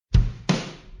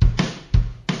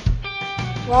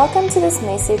Welcome to this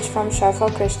message from Shofar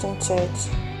Christian Church.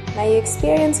 May you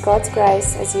experience God's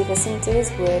grace as you listen to His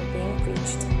Word being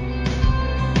preached.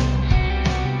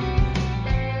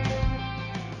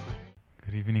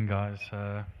 Good evening, guys.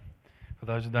 For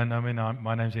those who don't know me,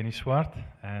 my name's Jenny Swart,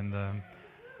 and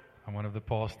I'm one of the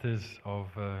pastors of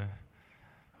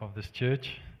this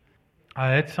church.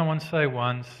 I heard someone say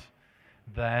once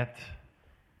that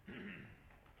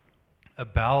a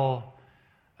bell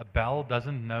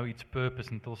doesn't know its purpose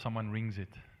until someone rings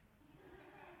it.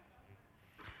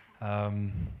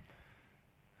 And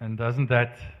doesn't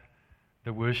that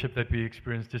the worship that we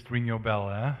experience just ring your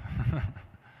bell, eh?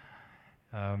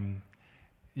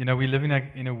 We live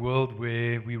in a world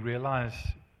where we realize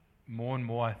more and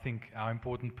more, I think, how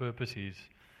important purpose is.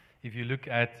 If you look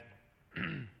at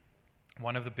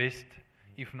one of the best,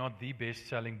 if not the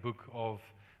best-selling book of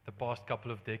the past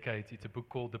couple of decades, it's a book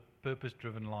called The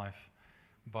Purpose-Driven Life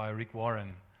by Rick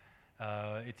Warren.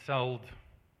 It sold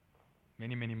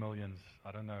many, many millions.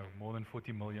 I don't know, more than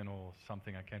 40 million or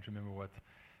something. I can't remember what.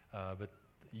 But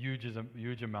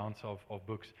huge amounts of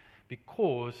books.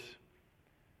 Because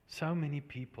so many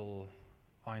people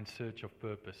are in search of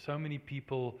purpose. So many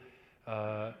people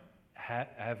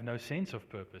have no sense of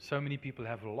purpose. So many people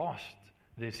have lost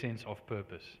their sense of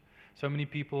purpose. So many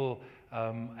people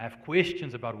have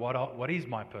questions about what is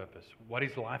my purpose? What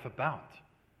is life about?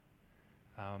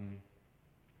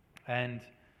 And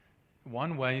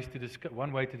one way to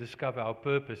discover our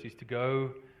purpose is to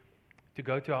go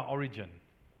to our origin.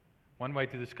 One way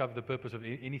to discover the purpose of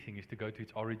anything is to go to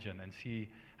its origin and see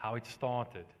how it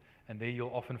started. And there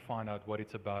you'll often find out what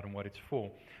it's about and what it's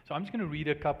for. So I'm just going to read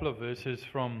a couple of verses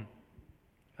from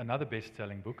another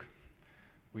best-selling book,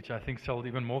 which I think sold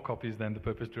even more copies than The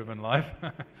Purpose-Driven Life.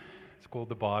 It's called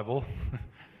the Bible.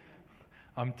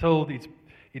 I'm told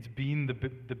it's been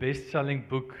the best-selling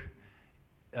book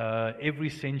every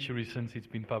century since it's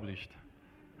been published.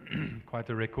 Quite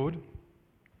a record.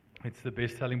 It's the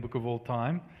best-selling book of all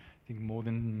time. I think more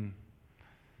than,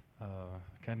 I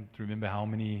can't remember how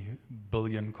many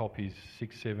billion copies,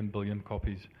 6-7 billion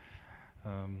copies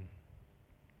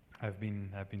have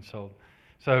been sold.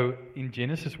 So in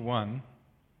Genesis 1,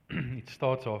 it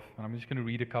starts off, and I'm just going to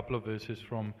read a couple of verses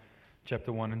from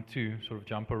chapter 1 and 2, sort of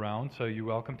jump around. So you're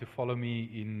welcome to follow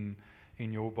me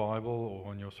in your Bible or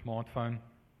on your smartphone,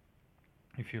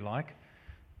 if you like.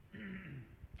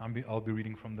 I'll be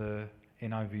reading from the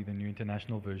NIV, the New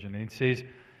International Version. And it says,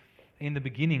 "In the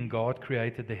beginning God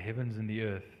created the heavens and the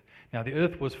earth. Now the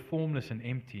earth was formless and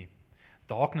empty.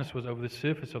 Darkness was over the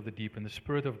surface of the deep, and the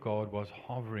Spirit of God was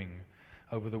hovering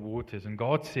over the waters. And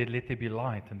God said, 'Let there be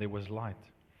light,' and there was light.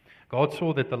 God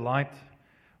saw that the light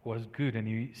was good, and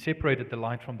He separated the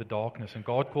light from the darkness. And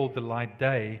God called the light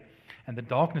day, and the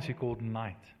darkness He called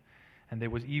night. And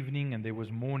there was evening, and there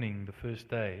was morning the first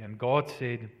day. And God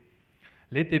said,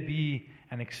 'Let there be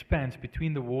an expanse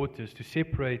between the waters to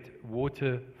separate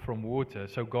water from water.'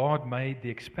 So God made the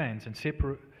expanse and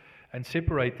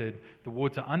separated the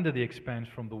water under the expanse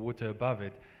from the water above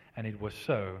it. And it was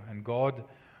so. And God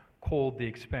called the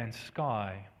expanse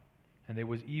sky. And there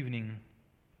was evening,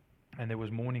 and there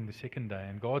was morning the second day.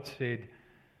 And God said,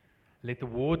 'Let the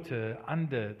water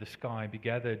under the sky be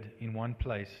gathered in one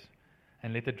place,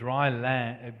 and let the dry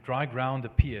ground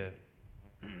appear.'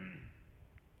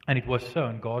 And it was so.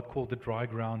 And God called the dry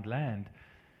ground land,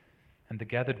 and the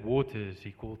gathered waters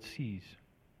He called seas.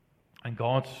 And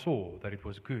God saw that it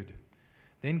was good.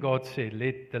 Then God said,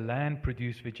 'Let the land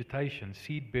produce vegetation,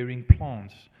 seed-bearing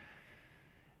plants,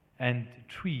 and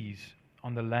trees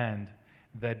on the land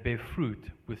that bear fruit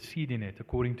with seed in it,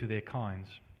 according to their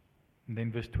kinds.' And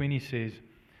then verse 20 says,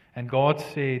 'And God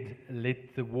said,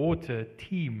 Let the water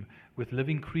teem with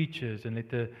living creatures, and let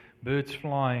the birds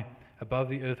fly above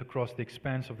the earth across the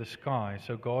expanse of the sky.'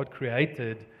 So God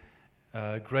created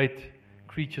great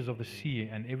creatures of the sea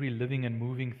and every living and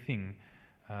moving thing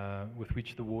with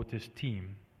which the waters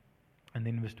teem. And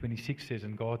then verse 26 says,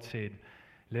 'And God said,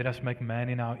 Let us make man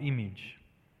in our image,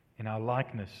 in our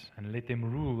likeness, and let them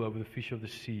rule over the fish of the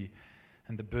sea,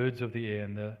 and the birds of the air,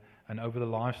 and over the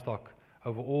livestock,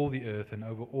 over all the earth, and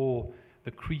over all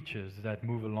the creatures that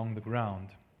move along the ground.'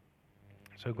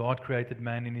 So God created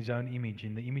man in His own image.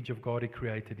 In the image of God He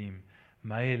created him.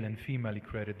 Male and female He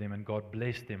created them, and God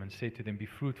blessed them and said to them, 'Be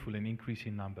fruitful and increase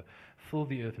in number. Fill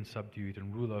the earth and subdue it,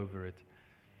 and rule over it.'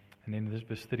 And then this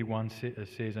verse 31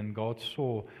 says, 'And God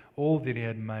saw all that He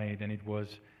had made, and it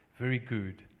was very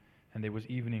good. And there was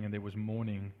evening, and there was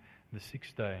morning the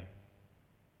sixth day.'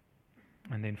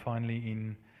 And then finally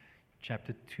in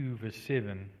chapter 2, verse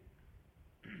 7,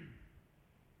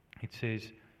 it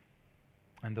says,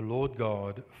 'And the Lord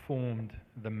God formed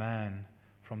the man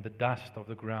from the dust of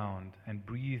the ground and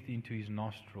breathed into his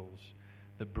nostrils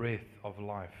the breath of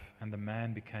life, and the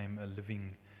man became a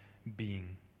living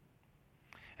being.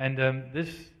 And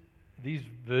these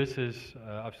verses,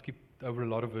 I've skipped over a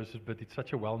lot of verses, but it's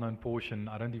such a well-known portion,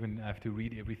 I don't even have to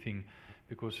read everything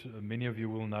because many of you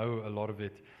will know a lot of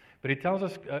it. But it tells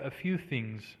us a few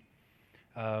things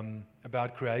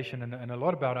about creation and a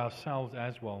lot about ourselves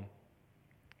as well.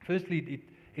 Firstly,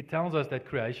 it tells us that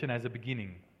creation has a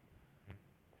beginning.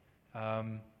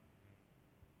 And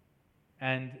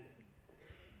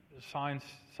science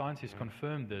has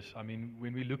confirmed this. I mean,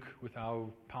 when we look with our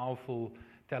powerful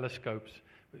telescopes,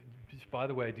 just by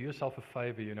the way, do yourself a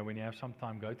favor, when you have some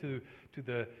time, go to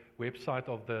the website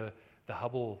of the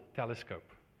Hubble telescope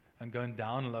and go and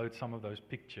download some of those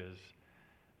pictures.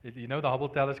 The Hubble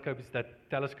telescope is that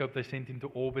telescope they sent into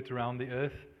orbit around the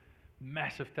Earth.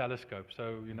 Massive telescope.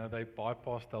 So, they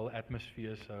bypass the whole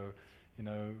atmosphere, so,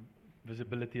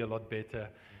 visibility a lot better.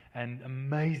 And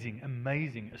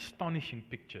amazing, astonishing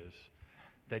pictures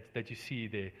that you see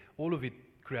there. All of it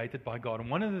created by God. And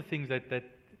one of the things that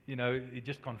it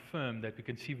just confirmed that we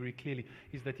can see very clearly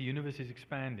is that the universe is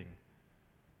expanding.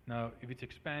 Now, if it's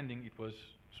expanding, it was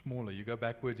smaller. You go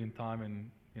backwards in time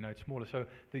and, it's smaller. So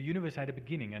the universe had a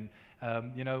beginning, and,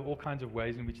 all kinds of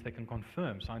ways in which they can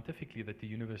confirm scientifically that the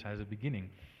universe has a beginning.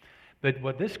 But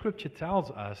what this scripture tells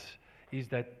us is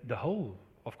that the whole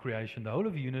of creation, the whole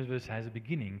of the universe has a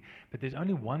beginning, but there's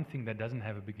only one thing that doesn't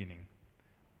have a beginning,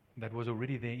 that was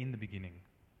already there in the beginning,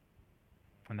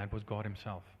 and that was God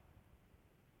himself.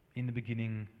 In the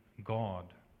beginning, God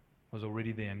was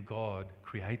already there, and God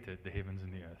created the heavens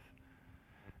and the earth.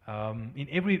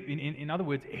 In other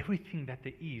words, everything that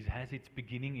there is has its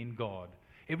beginning in God.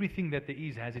 Everything that there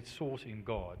is has its source in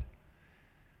God.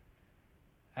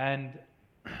 And,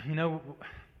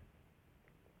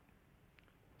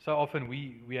 so often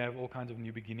we have all kinds of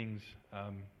new beginnings,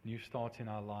 new starts in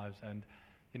our lives. And,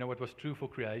 what was true for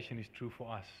creation is true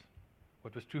for us.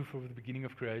 What was true for the beginning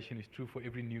of creation is true for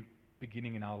every new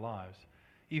beginning in our lives.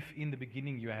 If in the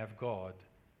beginning you have God,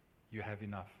 you have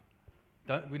enough.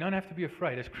 We don't have to be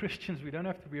afraid. As Christians, we don't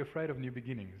have to be afraid of new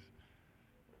beginnings.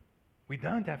 We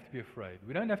don't have to be afraid.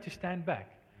 We don't have to stand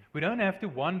back. We don't have to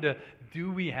wonder,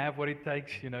 do we have what it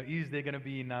takes? Is there going to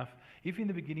be enough? If in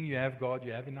the beginning you have God,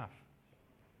 you have enough.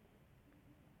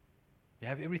 You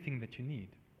have everything that you need.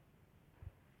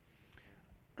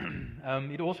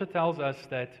 It also tells us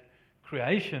that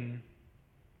creation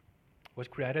was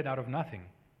created out of nothing,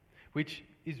 which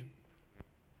is,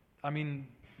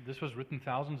 this was written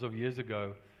thousands of years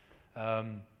ago.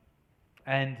 And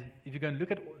if you go and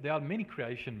look at, there are many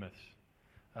creation myths,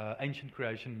 ancient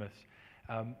creation myths.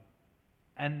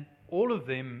 And all of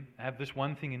them have this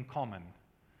one thing in common,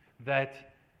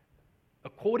 that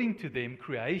according to them,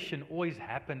 creation always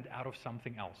happened out of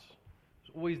something else.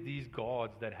 There's always these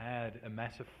gods that had a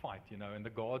massive fight, and the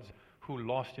gods who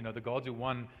lost, the gods who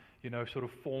won, sort of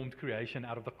formed creation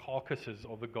out of the carcasses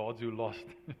of the gods who lost,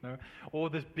 or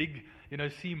this big,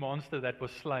 sea monster that was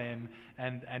slain,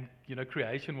 and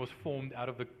creation was formed out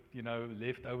of the,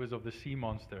 leftovers of the sea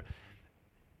monster.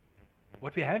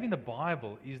 What we have in the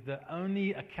Bible is the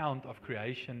only account of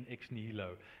creation ex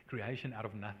nihilo, creation out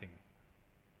of nothing.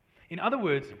 In other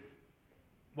words,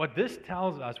 what this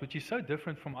tells us, which is so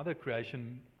different from other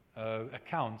creation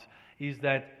accounts, is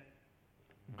that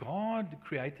God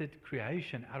created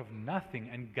creation out of nothing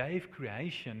and gave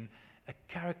creation a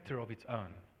character of its own.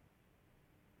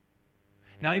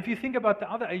 Now, if you think about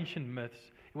the other ancient myths,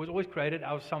 it was always created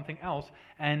out of something else,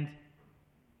 and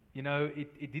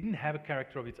it didn't have a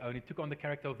character of its own. It took on the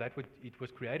character of that which it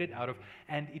was created out of,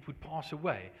 and it would pass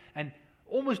away. And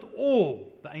almost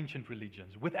all the ancient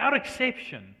religions, without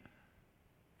exception,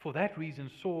 for that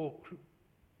reason, saw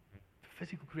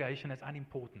physical creation as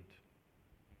unimportant,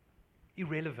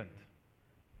 irrelevant.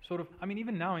 Sort of,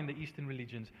 even now in the Eastern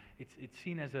religions, it's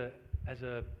seen as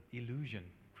a illusion.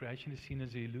 Creation is seen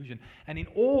as an illusion. And in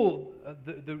all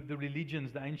the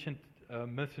religions, the ancient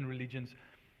myths and religions,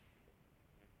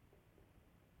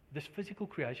 this physical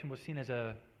creation was seen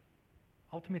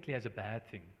ultimately as a bad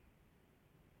thing.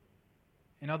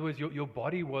 In other words, your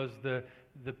body was the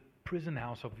prison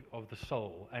house of the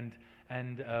soul, and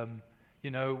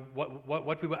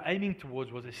what we were aiming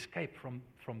towards was escape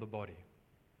from the body.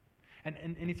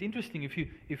 And it's interesting,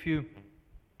 if you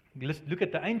look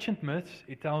at the ancient myths,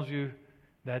 it tells you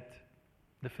that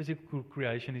the physical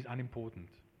creation is unimportant.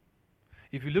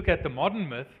 If you look at the modern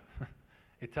myth,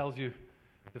 it tells you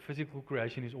the physical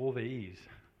creation is all there is.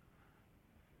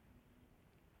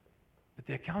 But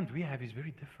the account we have is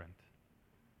very different.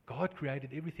 God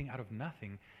created everything out of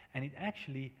nothing, and it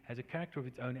actually has a character of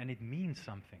its own, and it means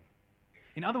something.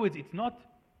 In other words, it's not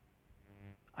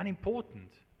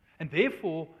unimportant. And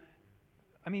therefore,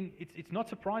 I mean, it's not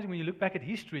surprising when you look back at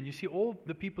history and you see all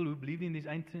the people who believed in these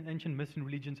ancient myths and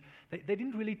religions, they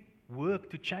didn't really work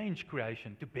to change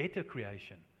creation, to better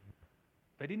creation.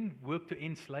 They didn't work to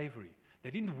end slavery.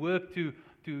 They didn't work to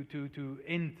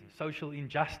end social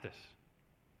injustice.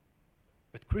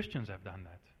 But Christians have done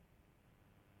that.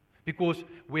 Because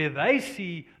where they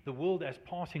see the world as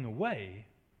passing away,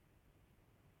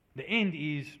 the end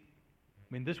is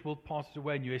when this world passes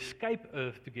away and you escape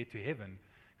earth to get to heaven.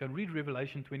 Go and read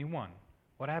Revelation 21.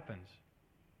 What happens?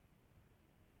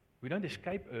 We don't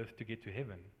escape earth to get to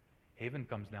heaven. Heaven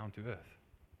comes down to earth.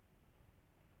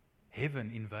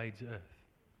 Heaven invades earth.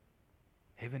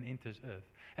 Heaven enters earth.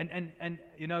 And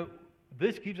you know,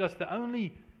 this gives us the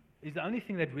only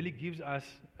thing that really gives us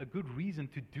a good reason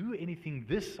to do anything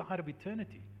this side of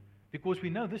eternity. Because we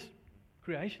know this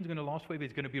creation is going to last forever.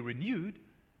 It's going to be renewed,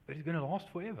 but it's going to last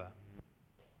forever.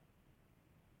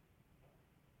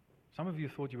 Some of you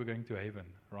thought you were going to heaven,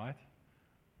 right?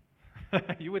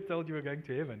 You were told you were going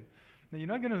to heaven. Now, you're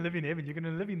not going to live in heaven. You're going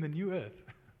to live in the new earth.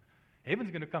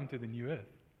 Heaven's going to come to the new earth.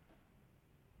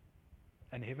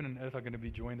 And heaven and earth are going to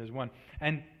be joined as one.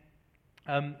 And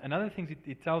another thing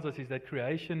it tells us is that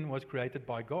creation was created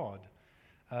by God.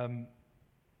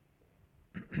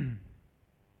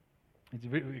 It's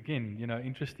very, again, you know,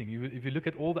 interesting. If you look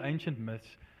at all the ancient myths,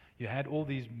 you had all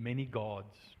these many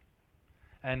gods.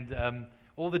 And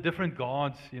all the different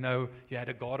gods, you know, you had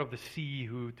a god of the sea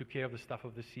who took care of the stuff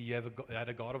of the sea. You had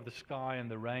a god of the sky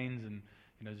and the rains, and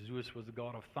you know, Zeus was the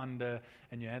god of thunder,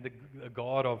 and you had a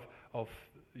god of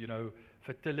you know,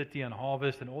 fertility and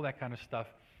harvest and all that kind of stuff.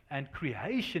 And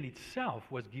creation itself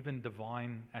was given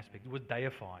divine aspect. It was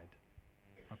deified.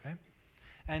 Okay?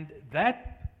 And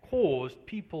that caused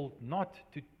people not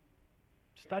to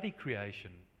study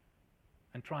creation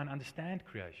and try and understand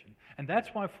creation. And that's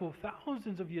why for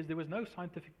thousands of years there was no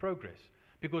scientific progress.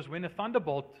 Because when a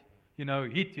thunderbolt, you know,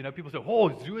 hit, you know, people say,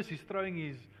 oh, Zeus is throwing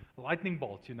his lightning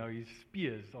bolts, you know, his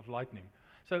spears of lightning.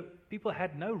 So people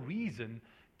had no reason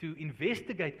to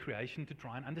investigate creation to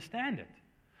try and understand it.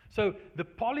 So the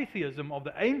polytheism of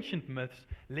the ancient myths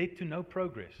led to no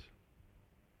progress.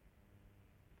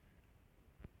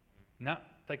 Now,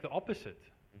 take the opposite,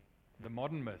 the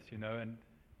modern myths, you know, and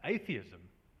atheism.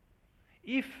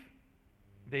 If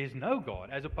there's no God,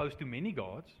 as opposed to many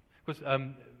gods, because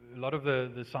a lot of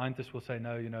the scientists will say,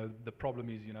 no, you know, the problem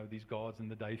is, you know, these gods and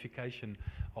the deification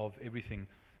of everything.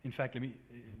 In fact, and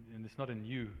it's not a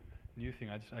new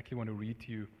thing, I just actually want to read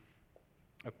to you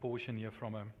a portion here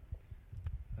from a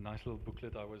nice little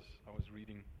booklet I was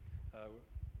reading. I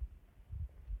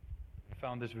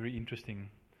found this very interesting.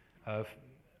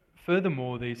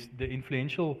 Furthermore, there's the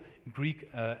influential Greek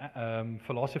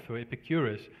philosopher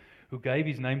Epicurus, who gave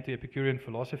his name to Epicurean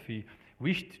philosophy,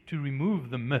 wished to remove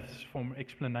the myths from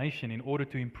explanation in order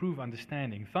to improve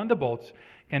understanding. Thunderbolts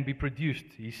can be produced,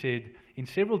 he said, in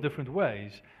several different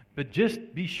ways, but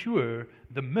just be sure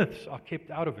the myths are kept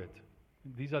out of it.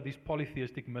 These are these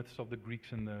polytheistic myths of the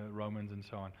Greeks and the Romans and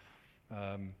so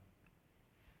on.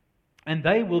 And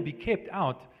they will be kept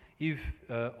out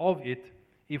of it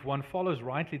if one follows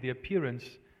rightly the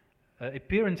appearances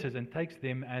and takes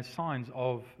them as signs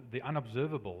of the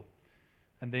unobservable.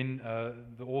 And then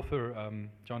the author,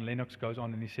 John Lennox, goes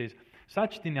on and he says,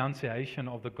 such denunciation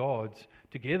of the gods,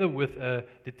 together with a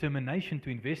determination to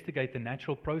investigate the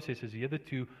natural processes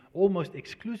hitherto almost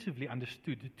exclusively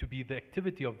understood to be the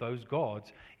activity of those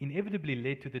gods, inevitably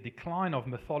led to the decline of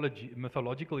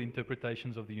mythological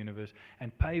interpretations of the universe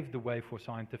and paved the way for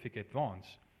scientific advance.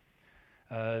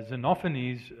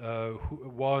 Xenophanes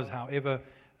was, however,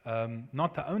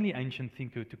 not the only ancient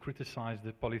thinker to criticize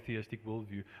the polytheistic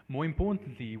worldview. More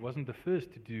importantly, he wasn't the first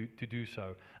to do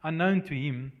so. Unknown to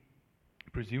him,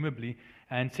 presumably,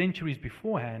 and centuries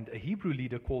beforehand, a Hebrew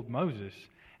leader called Moses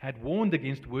had warned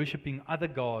against worshipping other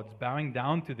gods, bowing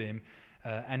down to them,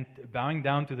 and bowing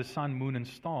down to the sun, moon, and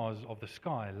stars of the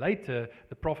sky. Later,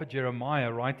 the prophet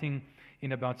Jeremiah, writing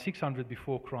in about 600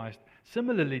 before Christ,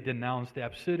 similarly denounced the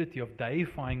absurdity of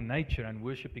deifying nature and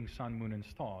worshipping sun, moon, and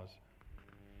stars.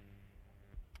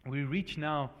 We reach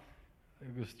now,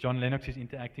 because John Lennox is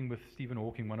interacting with Stephen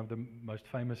Hawking, one of the most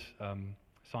famous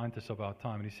scientists of our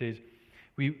time, and he says,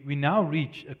 we now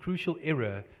reach a crucial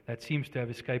error that seems to have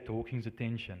escaped Hawking's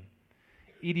attention.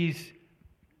 It is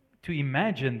to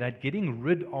imagine that getting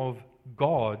rid of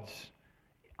gods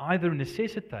either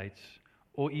necessitates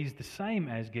or is the same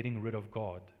as getting rid of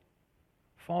God.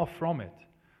 Far from it.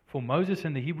 For Moses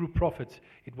and the Hebrew prophets,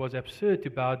 it was absurd to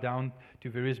bow down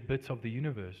to various bits of the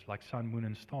universe, like sun, moon,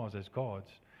 and stars, as gods.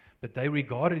 But they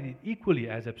regarded it equally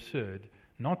as absurd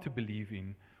not to believe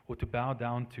in or to bow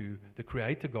down to the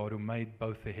Creator God who made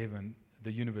both the heaven,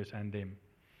 the universe, and them.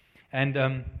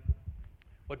 And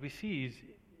what we see is,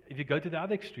 if you go to the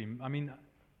other extreme, I mean,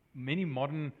 many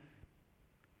modern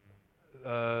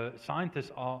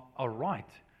scientists are right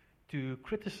to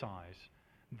criticize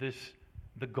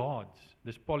the gods,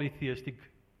 this polytheistic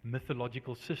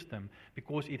mythological system,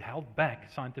 because it held back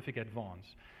scientific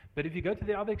advance. But if you go to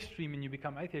the other extreme and you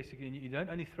become atheistic, and you don't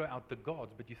only throw out the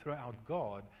gods, but you throw out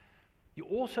God, you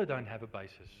also don't have a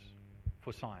basis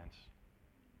for science.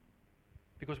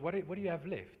 Because what do you have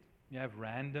left? You have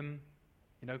random,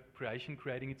 creation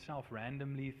creating itself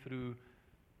randomly through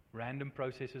random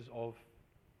processes of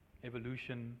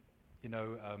evolution,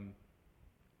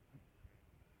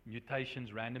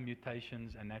 mutations, random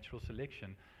mutations, and natural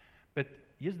selection. But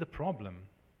here's the problem.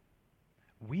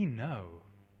 We know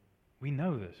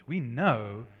this. We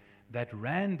know that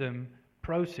random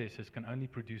processes can only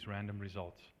produce random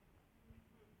results.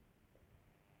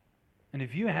 And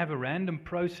if you have a random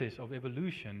process of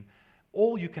evolution,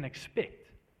 all you can expect,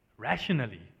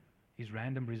 rationally, is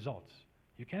random results.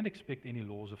 You can't expect any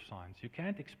laws of science. You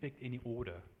can't expect any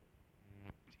order.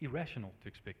 It's irrational to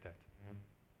expect that.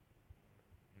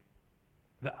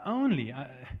 The only,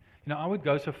 I would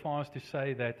go so far as to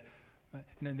say that,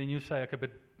 then you say, okay,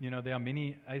 but there are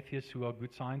many atheists who are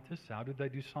good scientists. How do they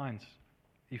do science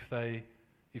if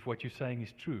what you're saying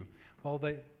is true? Well,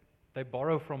 they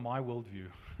borrow from my worldview.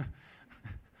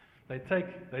 They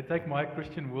take my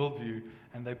Christian worldview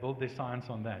and they build their science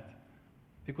on that.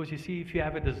 Because you see, if you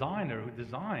have a designer who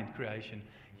designed creation,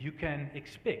 you can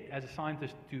expect as a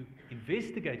scientist to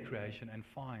investigate creation and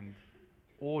find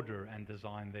order and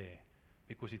design there,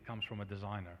 because it comes from a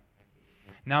designer.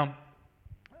 Now,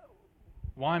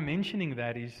 why I'm mentioning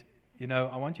that is,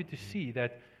 I want you to see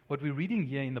that what we're reading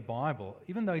here in the Bible,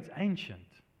 even though it's ancient,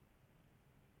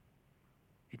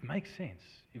 it makes sense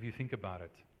if you think about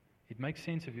it. It makes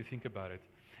sense if you think about it.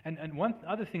 And one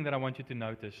other thing that I want you to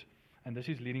notice, and this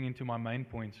is leading into my main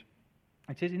points,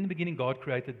 it says, in the beginning God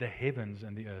created the heavens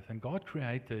and the earth. And God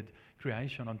created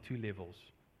creation on two levels.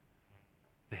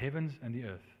 The heavens and the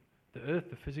earth. The earth,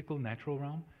 the physical, natural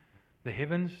realm. The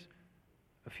heavens,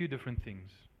 a few different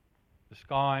things. The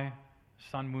sky,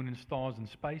 sun, moon, and stars, and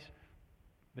space.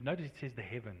 But notice it says the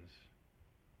heavens.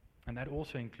 And that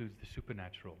also includes the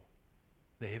supernatural.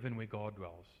 The heaven where God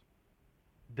dwells.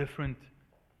 Different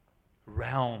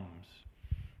realms.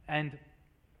 And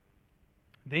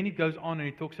then it goes on and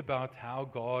it talks about how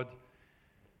God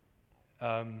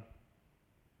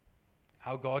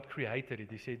created it.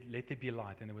 He said, let there be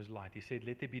light, and there was light. He said,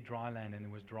 let there be dry land, and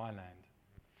there was dry land.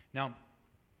 Now,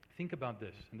 think about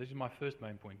this, and this is my first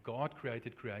main point. God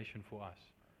created creation for us.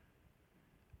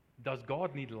 Does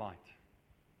God need light?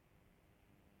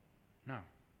 No.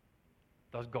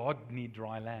 Does God need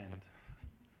dry land?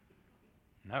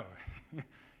 No.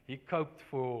 He coped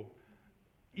for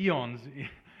eons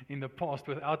in the past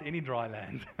without any dry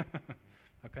land.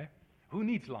 Okay? Who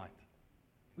needs light?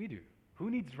 We do. Who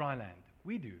needs dry land?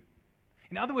 We do.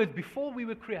 In other words, before we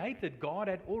were created, God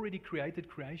had already created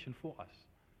creation for us.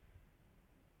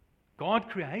 God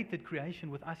created creation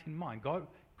with us in mind. God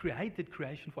created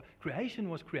creation for us. Creation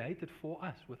was created for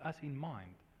us, with us in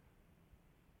mind.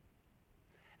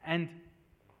 And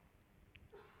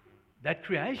that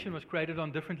creation was created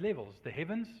on different levels. The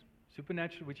heavens,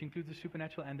 supernatural, which includes the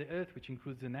supernatural, and the earth, which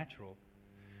includes the natural.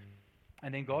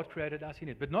 And then God created us in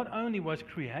it. But not only was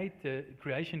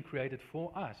creation created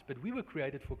for us, but we were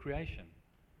created for creation.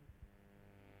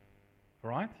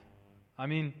 Right? I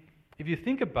mean, if you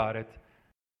think about it,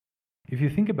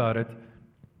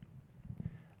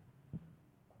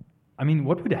 I mean,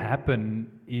 what would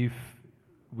happen if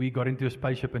we got into a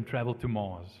spaceship and traveled to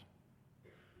Mars?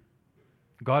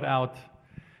 Got out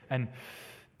and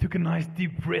took a nice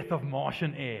deep breath of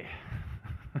Martian air.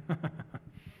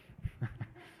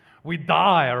 We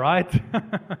die, right?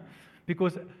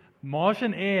 Because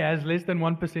Martian air has less than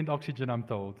 1% oxygen, I'm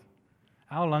told.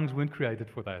 Our lungs weren't created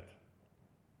for that.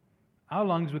 Our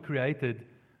lungs were created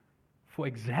for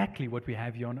exactly what we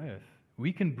have here on Earth.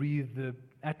 We can breathe the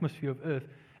atmosphere of Earth,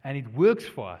 and it works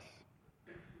for us.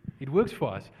 It works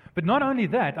for us. But not only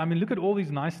that, I mean, look at all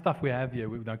these nice stuff we have here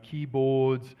with our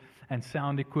keyboards and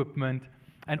sound equipment.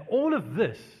 And all of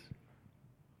this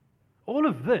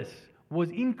was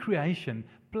in creation,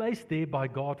 placed there by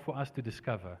God for us to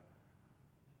discover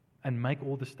and make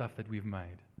all the stuff that we've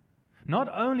made. Not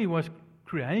only was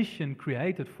creation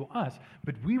created for us,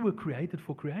 but we were created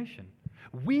for creation.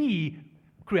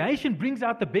 Creation brings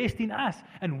out the best in us,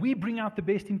 and we bring out the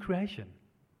best in creation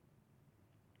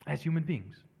as human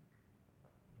beings.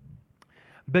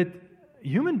 But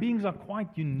human beings are quite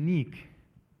unique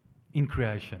in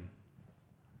creation.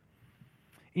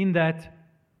 In that,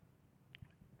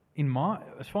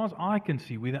 as far as I can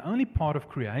see, we're the only part of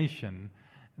creation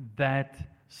that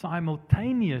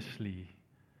simultaneously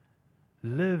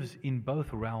lives in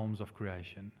both realms of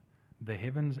creation, the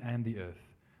heavens and the earth,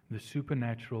 the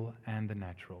supernatural and the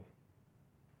natural,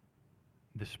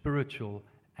 the spiritual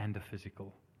and the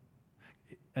physical.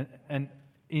 And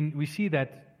we see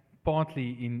that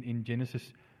partly in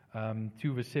Genesis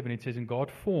 2 verse 7. It says, "And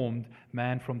God formed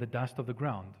man from the dust of the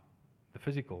ground," the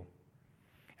physical,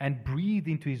 "and breathed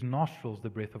into his nostrils the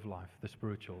breath of life," the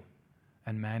spiritual,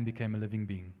 "and man became a living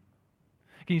being."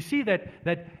 Can you see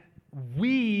that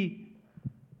we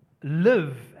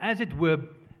live, as it were,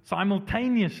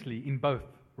 simultaneously in both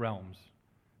realms?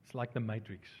 It's like the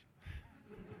Matrix.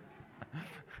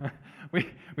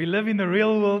 We live in the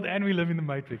real world and we live in the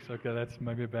Matrix. Okay, that's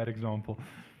maybe a bad example.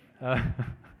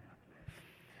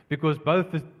 Because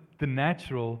both the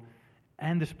natural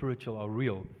and the spiritual are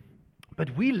real. But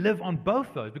we live on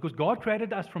both those because God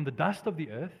created us from the dust of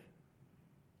the earth,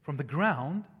 from the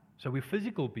ground, so we're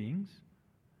physical beings,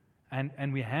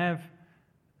 and we have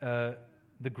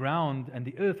the ground and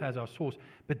the earth as our source.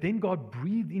 But then God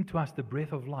breathed into us the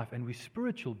breath of life, and we're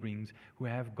spiritual beings who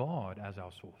have God as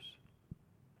our source.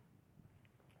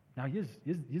 Now, here's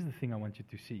the thing I want you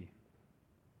to see,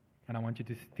 and I want you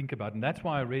to think about, and that's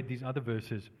why I read these other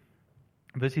verses.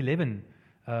 Verse 11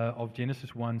 of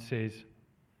Genesis 1 says,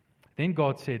 "Then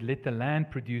God said, 'Let the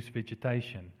land produce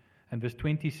vegetation.' And verse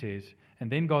 20 says, 'And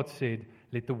then God said,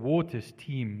 let the waters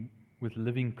teem with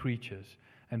living creatures.'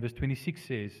 And verse 26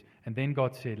 says, 'And then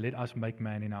God said, let us make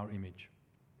man in our image.'"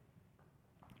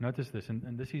 Notice this,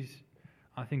 and this is,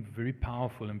 I think, very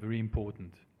powerful and very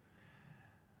important.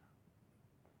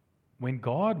 When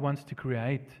God wants to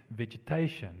create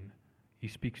vegetation, He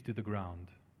speaks to the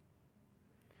ground.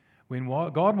 When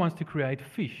God wants to create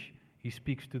fish, He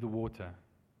speaks to the water.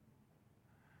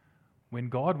 When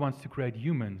God wants to create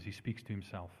humans, He speaks to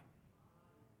Himself.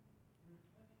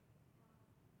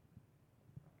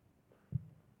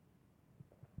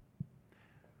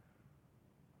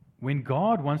 When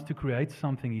God wants to create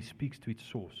something, He speaks to its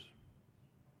source.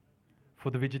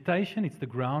 For the vegetation, it's the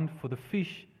ground. For the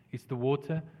fish, it's the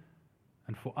water.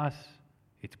 And for us,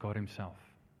 it's God Himself.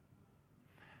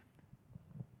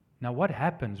 Now, what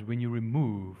happens when you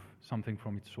remove something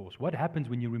from its source? What happens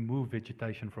when you remove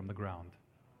vegetation from the ground?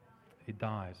 It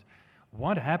dies.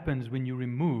 What happens when you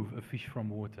remove a fish from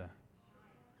water?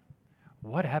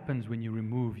 What happens when you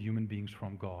remove human beings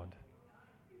from God?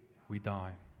 We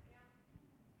die.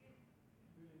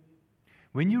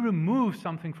 When you remove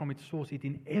something from its source, it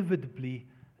inevitably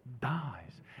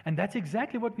dies. And that's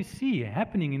exactly what we see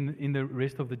happening in the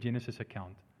rest of the Genesis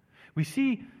account. We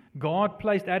see God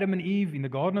placed Adam and Eve in the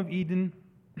Garden of Eden,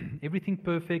 everything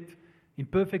perfect, in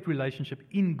perfect relationship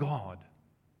in God.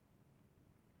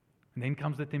 And then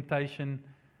comes the temptation.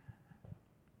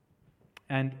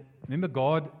 And remember,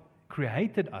 God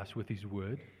created us with His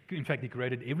Word. In fact, He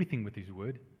created everything with His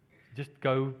Word. Just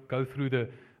go through the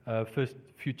first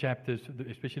few chapters,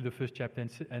 especially the first chapter,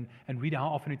 and read how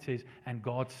often it says, "And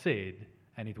God said,"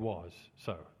 and it was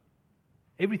so.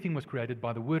 Everything was created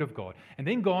by the Word of God. And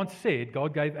then God said,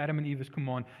 God gave Adam and Eve His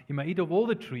command, "You may eat of all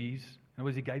the trees." In other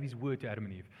words, He gave His Word to Adam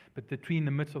and Eve. "But the tree in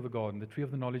the midst of the garden, the tree of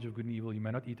the knowledge of good and evil, you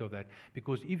may not eat of that.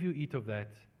 Because if you eat of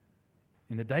that,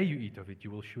 in the day you eat of it,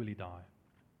 you will surely die."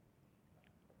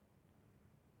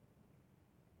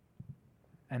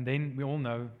 And then we all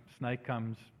know, snake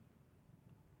comes,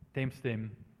 tempts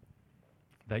them,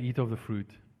 they eat of the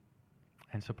fruit,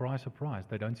 and surprise, surprise,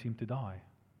 they don't seem to die.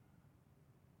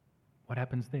 What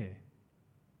happens there?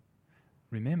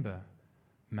 Remember,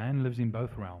 man lives in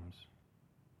both realms.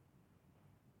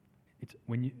 It's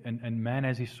when and man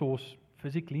has his source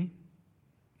physically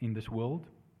in this world.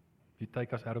 If you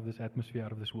take us out of this atmosphere,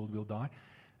 out of this world, we'll die.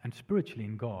 And spiritually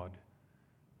in God.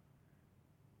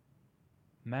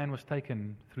 Man was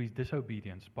taken through his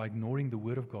disobedience, by ignoring the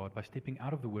Word of God, by stepping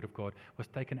out of the Word of God, was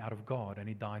taken out of God, and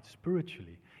he died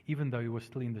spiritually, even though he was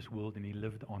still in this world and he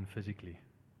lived on physically.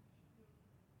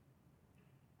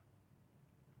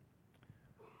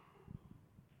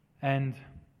 And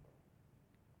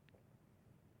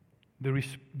the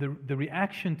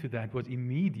reaction to that was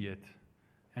immediate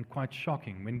and quite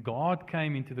shocking. When God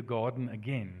came into the garden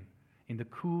again, in the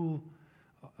cool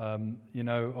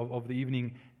of the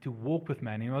evening, to walk with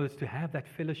man, in other words, to have that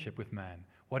fellowship with man.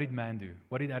 What did man do?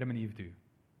 What did Adam and Eve do?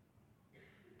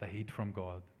 They hid from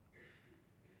God.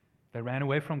 They ran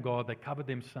away from God. They covered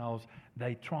themselves.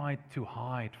 They tried to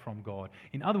hide from God.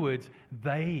 In other words,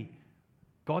 they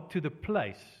got to the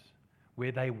place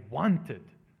where they wanted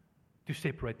to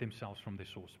separate themselves from their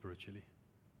source spiritually.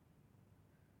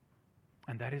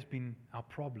 And that has been our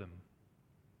problem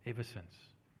ever since.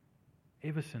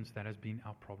 Ever since, that has been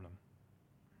our problem.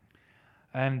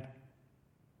 And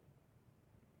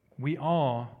we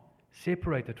are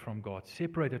separated from God,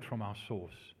 separated from our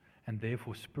source, and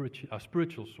therefore our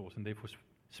spiritual source, and therefore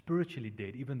spiritually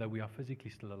dead, even though we are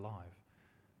physically still alive.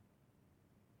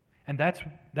 And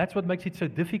that's what makes it so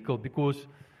difficult, because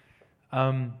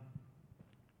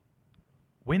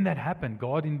when that happened,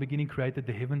 God in the beginning created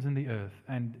the heavens and the earth,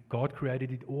 and God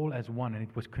created it all as one, and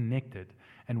it was connected.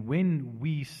 And when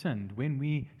we sinned, when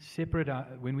we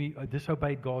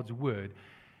disobeyed God's word,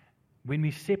 when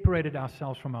we separated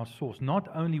ourselves from our source, not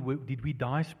only did we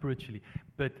die spiritually,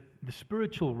 but the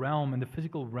spiritual realm and the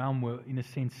physical realm were, in a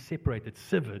sense, separated,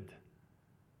 severed,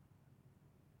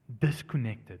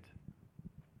 disconnected,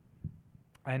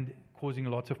 and causing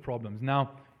lots of problems. Now,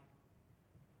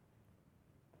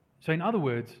 so in other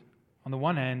words, on the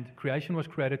one hand, creation was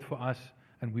created for us,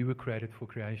 and we were created for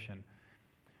creation.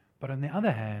 But on the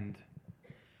other hand,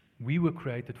 we were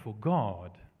created for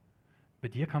God.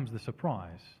 But here comes the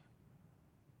surprise.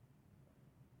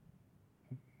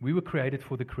 We were created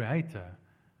for the Creator.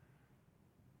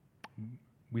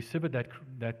 We severed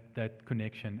that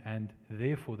connection, and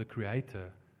therefore the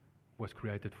Creator was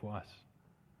created for us.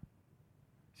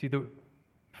 See, the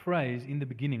phrase "in the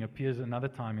beginning" appears another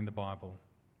time in the Bible.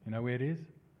 You know where it is?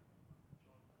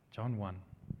 John 1.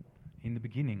 In the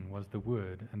beginning was the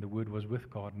Word, and the Word was with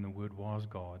God, and the Word was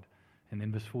God. And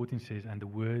then verse 14 says, and the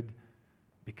Word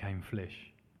became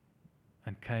flesh,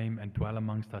 and came and dwelt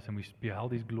amongst us, and we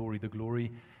beheld His glory, the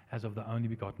glory as of the only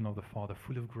begotten of the Father,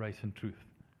 full of grace and truth.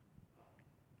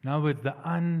 In other words, the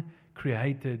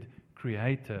uncreated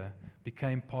Creator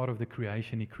became part of the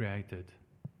creation He created.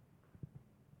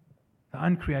 The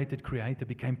uncreated Creator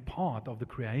became part of the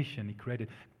creation He created.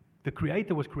 The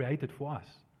Creator was created for us.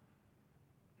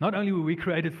 Not only were we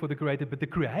created for the Creator, but the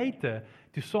Creator,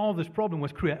 to solve this problem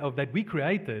that we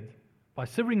created, by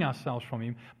severing ourselves from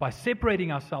Him, by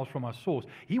separating ourselves from our source,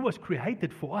 He was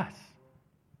created for us.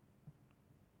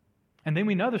 And then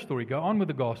we know the story. Go on with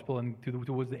the gospel and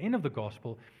towards the end of the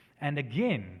gospel, and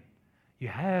again, you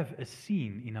have a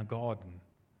scene in a garden.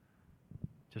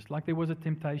 Just like there was a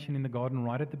temptation in the garden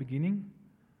right at the beginning,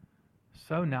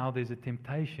 so now there's a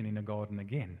temptation in the garden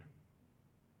again.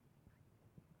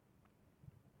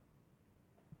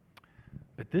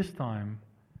 But this time,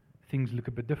 things look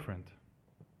a bit different.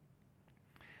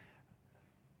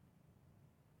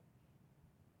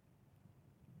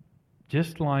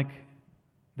 Just like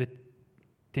the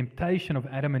temptation of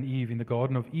Adam and Eve in the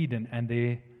Garden of Eden and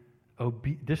their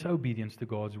disobedience to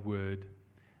God's word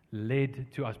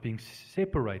led to us being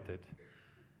separated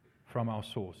from our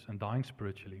source and dying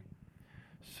spiritually.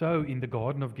 So in the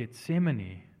Garden of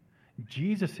Gethsemane,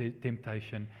 Jesus'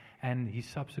 temptation and His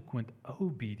subsequent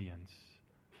obedience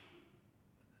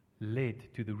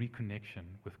led to the reconnection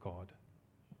with God.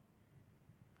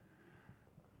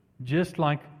 Just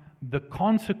like the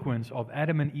consequence of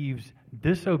Adam and Eve's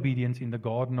disobedience in the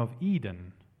Garden of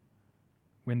Eden,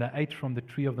 when they ate from the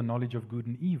tree of the knowledge of good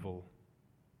and evil,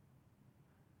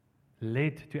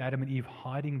 led to Adam and Eve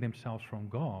hiding themselves from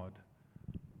God.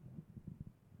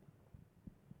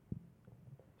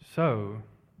 So,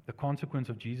 the consequence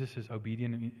of Jesus'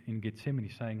 obedience in Gethsemane,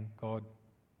 saying, God,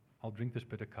 I'll drink this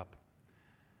bitter cup,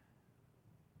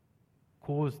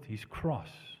 caused His cross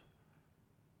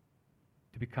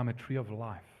to become a tree of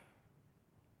life,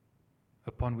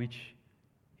 upon which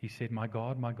He said, my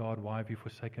God, why have you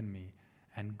forsaken me?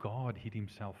 And God hid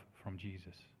Himself from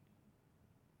Jesus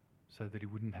so that He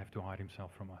wouldn't have to hide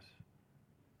Himself from us.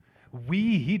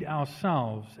 We hid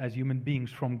ourselves as human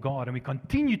beings from God, and we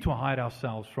continue to hide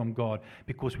ourselves from God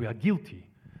because we are guilty.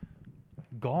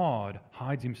 God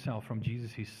hides Himself from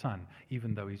Jesus, His Son,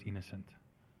 even though He's innocent.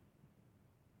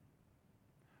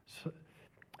 So,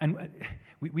 and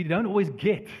we don't always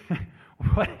get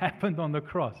what happened on the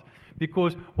cross,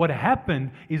 because what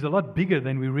happened is a lot bigger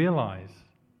than we realize.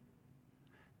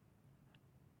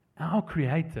 Our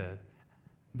Creator,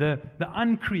 the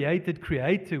uncreated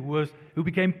Creator, who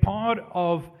became part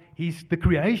of the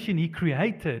creation He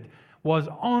created, was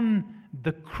on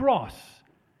the cross,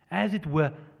 as it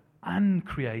were,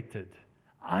 uncreated,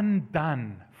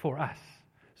 undone for us,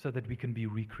 so that we can be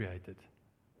recreated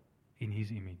in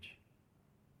His image.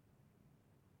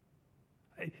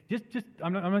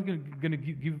 I'm not going to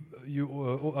give you.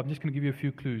 I'm just going to give you a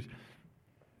few clues.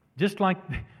 Just like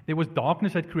there was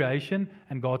darkness at creation,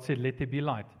 and God said, "Let there be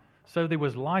light." So there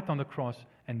was light on the cross,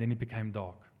 and then it became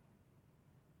dark.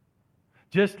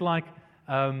 Just like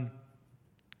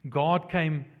God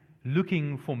came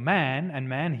looking for man, and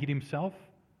man hid himself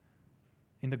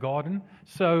in the garden.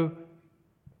 So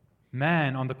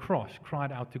Man on the cross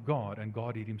cried out to God, and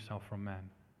God hid himself from man.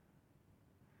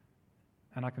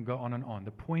 And I can go on and on.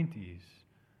 The point is,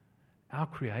 our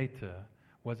Creator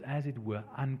was, as it were,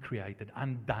 uncreated,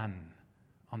 undone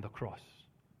on the cross.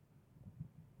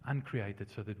 Uncreated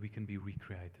so that we can be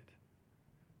recreated.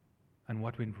 And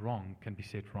what went wrong can be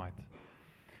set right.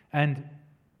 And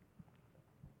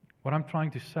what I'm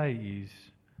trying to say is,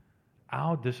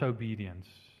 our disobedience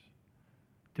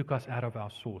took us out of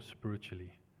our source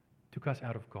spiritually, took us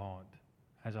out of God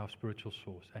as our spiritual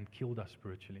source, and killed us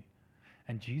spiritually.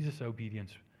 And Jesus'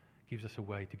 obedience gives us a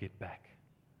way to get back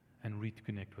and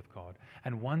reconnect with God.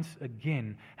 And once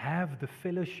again, have the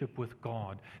fellowship with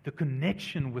God, the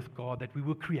connection with God that we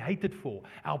were created for,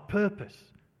 our purpose.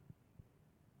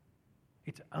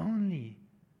 It's only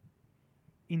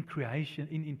in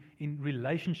creation, in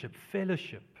relationship,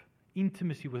 fellowship,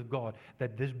 intimacy with God,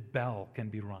 that this bell can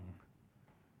be rung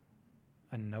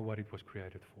and know what it was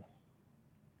created for.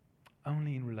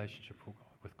 Only in relationship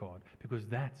with God, because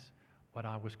that's what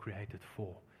I was created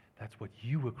for. That's what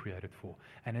you were created for.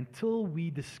 And until we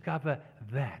discover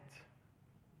that,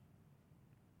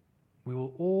 we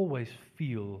will always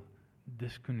feel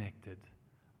disconnected,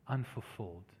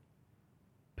 unfulfilled,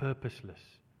 purposeless,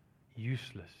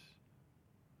 useless.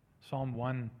 Psalm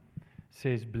 1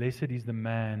 says, "Blessed is the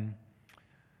man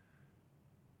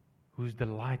whose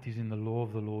delight is in the law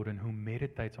of the Lord and who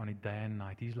meditates on it day and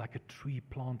night. He's like a tree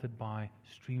planted by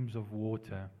streams of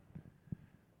water,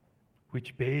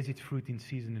 which bears its fruit in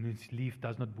season, and its leaf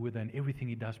does not wither, and everything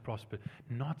he does prosper.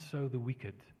 Not so the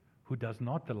wicked, who does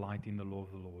not delight in the law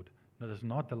of the Lord, nor does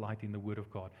not delight in the word of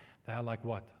God. They are like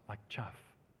what? Like chaff,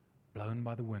 blown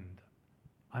by the wind,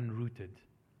 unrooted,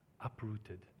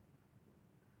 uprooted."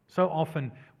 So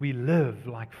often we live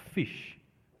like fish,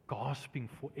 gasping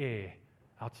for air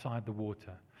outside the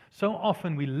water. So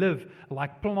often we live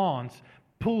like plants,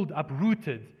 pulled,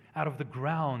 uprooted out of the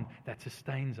ground that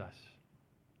sustains us,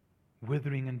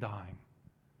 withering and dying.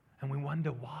 And we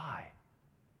wonder why.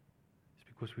 It's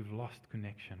because we've lost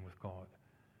connection with God.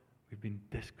 We've been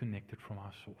disconnected from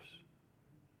our source.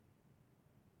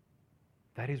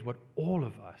 That is what all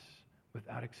of us,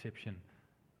 without exception,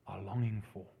 are longing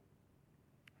for.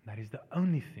 That is the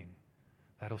only thing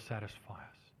that will satisfy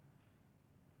us.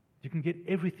 You can get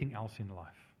everything else in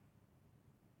life.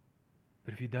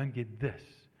 But if you don't get this,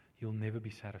 you'll never be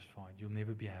satisfied. You'll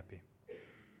never be happy.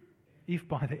 If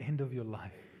by the end of your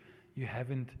life you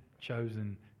haven't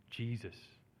chosen Jesus,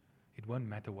 it won't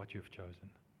matter what you've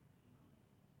chosen.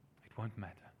 It won't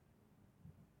matter.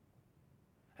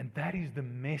 And that is the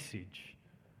message,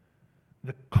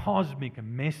 the cosmic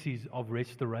message of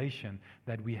restoration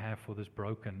that we have for this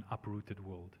broken, uprooted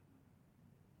world.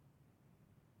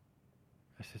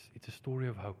 It's a story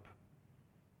of hope.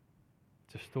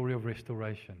 It's a story of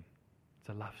restoration. It's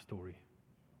a love story.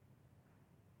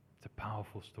 It's a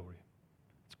powerful story.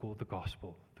 It's called the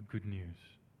gospel, the good news.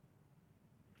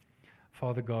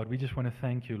 Father God, we just want to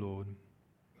thank you, Lord,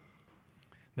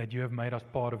 that you have made us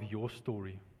part of your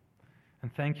story.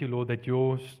 And thank you, Lord, that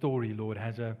your story, Lord,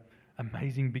 has an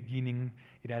amazing beginning,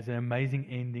 it has an amazing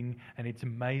ending, and it's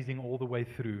amazing all the way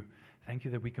through. Thank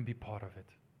you that we can be part of it.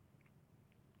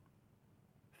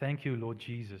 Thank you, Lord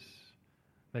Jesus,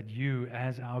 that you,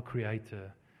 as our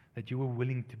Creator, that you were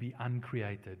willing to be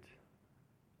uncreated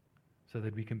so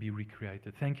that we can be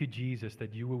recreated. Thank you, Jesus,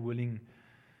 that you were willing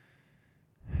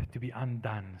to be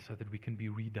undone so that we can be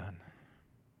redone.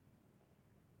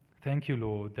 Thank you,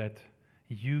 Lord, that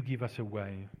you give us a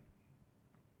way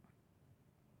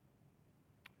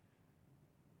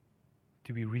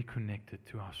to be reconnected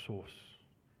to our source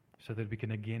so that we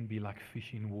can again be like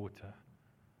fish in water,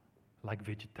 like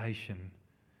vegetation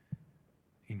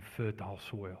in fertile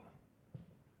soil,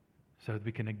 so that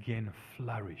we can again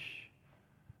flourish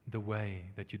the way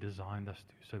that you designed us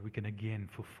to, so we can again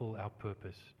fulfill our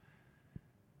purpose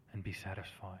and be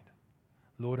satisfied.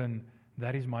 Lord, and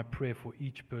that is my prayer for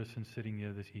each person sitting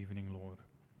here this evening, Lord.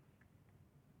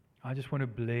 I just want to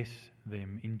bless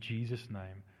them in Jesus'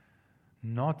 name,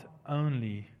 not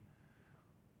only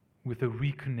with a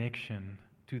reconnection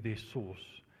to their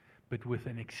source, but with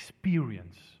an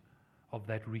experience of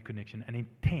that reconnection, an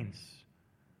intense,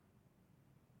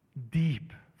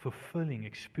 deep, fulfilling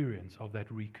experience of that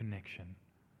reconnection.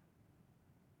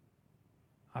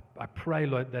 I pray,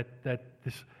 Lord, that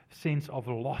this sense of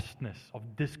lostness,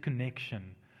 of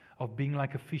disconnection, of being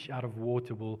like a fish out of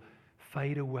water will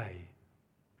fade away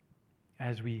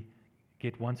as we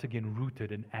get once again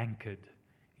rooted and anchored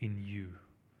in you.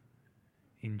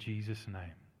 In Jesus'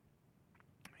 name.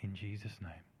 In Jesus'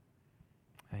 name.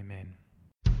 Amen.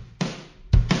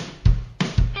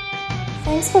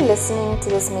 Thanks for listening to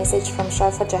this message from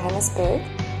Shofar Johannesburg.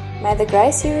 May the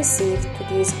grace you received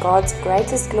produce God's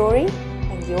greatest glory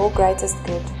and your greatest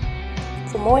good.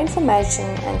 For more information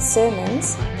and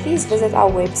sermons, please visit our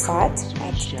website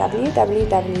at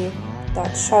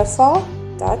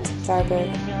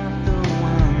www.shofar.joburg.